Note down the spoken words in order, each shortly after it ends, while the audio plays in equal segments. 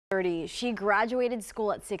30. She graduated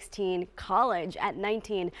school at 16, college at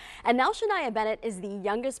 19, and now Shania Bennett is the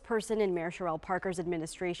youngest person in Mayor Sherrell Parker's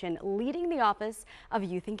administration leading the Office of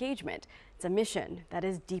Youth Engagement. It's a mission that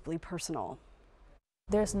is deeply personal.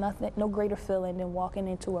 There's no greater feeling than walking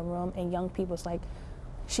into a room and young people's like,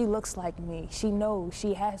 she looks like me. She knows.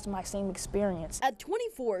 She has my same experience. At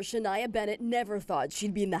 24, Shania Bennett never thought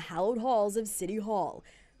she'd be in the hallowed halls of City Hall.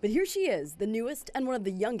 But here she is, the newest and one of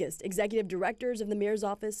the youngest executive directors of the Mayor's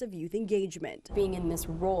Office of Youth Engagement. Being in this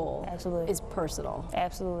role is personal.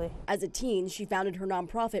 Absolutely. As a teen, she founded her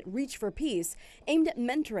nonprofit Reach for Peace, aimed at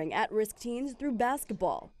mentoring at-risk teens through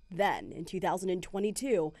basketball. Then, in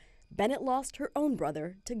 2022, Bennett lost her own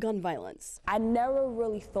brother to gun violence. I never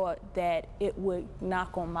really thought that it would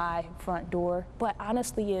knock on my front door, but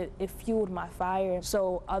honestly, it fueled my fire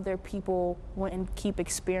so other people wouldn't keep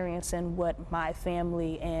experiencing what my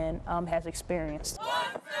family and has experienced.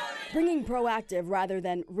 Bringing proactive rather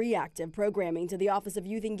than reactive programming to the Office of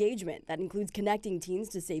Youth Engagement that includes connecting teens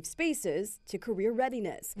to safe spaces to career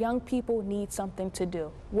readiness. Young people need something to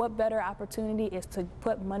do. What better opportunity is to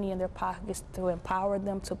put money in their pockets to empower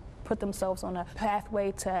them to put themselves on a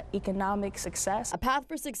pathway to economic success. A path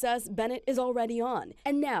for success Bennett is already on,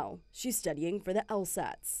 and now she's studying for the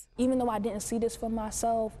LSATs. Even though I didn't see this for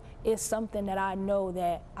myself, it's something that I know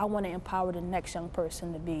that I want to empower the next young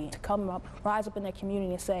person to be, to come up, rise up in their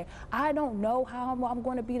community and say, I don't know how I'm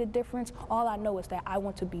going to be the difference. All I know is that I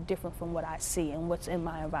want to be different from what I see and what's in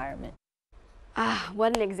my environment. Ah,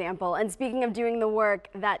 what an example. And speaking of doing the work,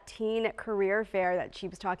 that teen career fair that she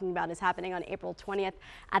was talking about is happening on April 20th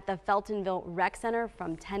at the Feltonville Rec Center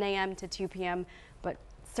from 10 a.m. to 2 p.m., but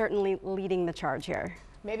certainly leading the charge here.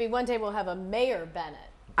 Maybe one day we'll have a Mayor Bennett.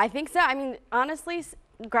 I think so. I mean, honestly,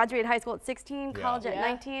 graduated high school at 16, college at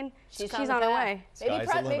 19. She's on her way.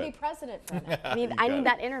 Maybe President Bennett. I need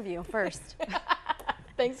that interview first.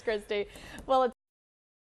 Thanks, Christy. Well,